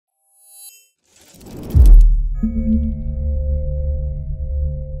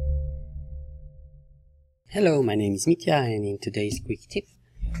Hello, my name is Mitya, and in today's quick tip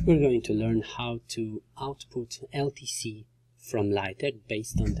we're going to learn how to output LTC from LightAct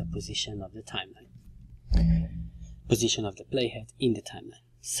based on the position of the timeline, position of the playhead in the timeline.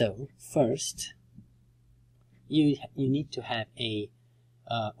 So first you need to have a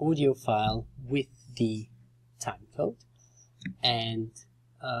audio file with the timecode, and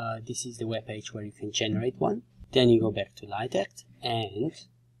this is the web page where you can generate one. Then you go back to LightAct, and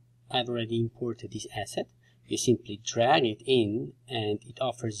I've already imported this asset. You simply drag it in and it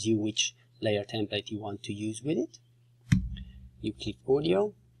offers you which layer template you want to use with it. You click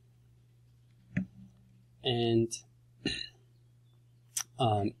audio, and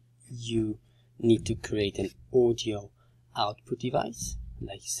you need to create an audio output device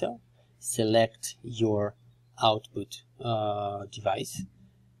like so. Select your output device,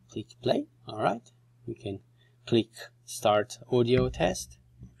 click play. Alright, you can click start audio test,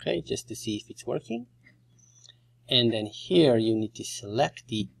 okay, just to see if it's working. And then here you need to select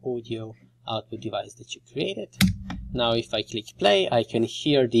the audio output device that you created. Now if I click play, I can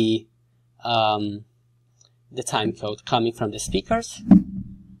hear the time code coming from the speakers,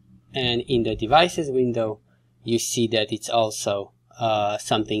 and in the devices window you see that it's also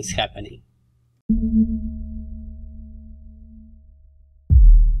something's happening.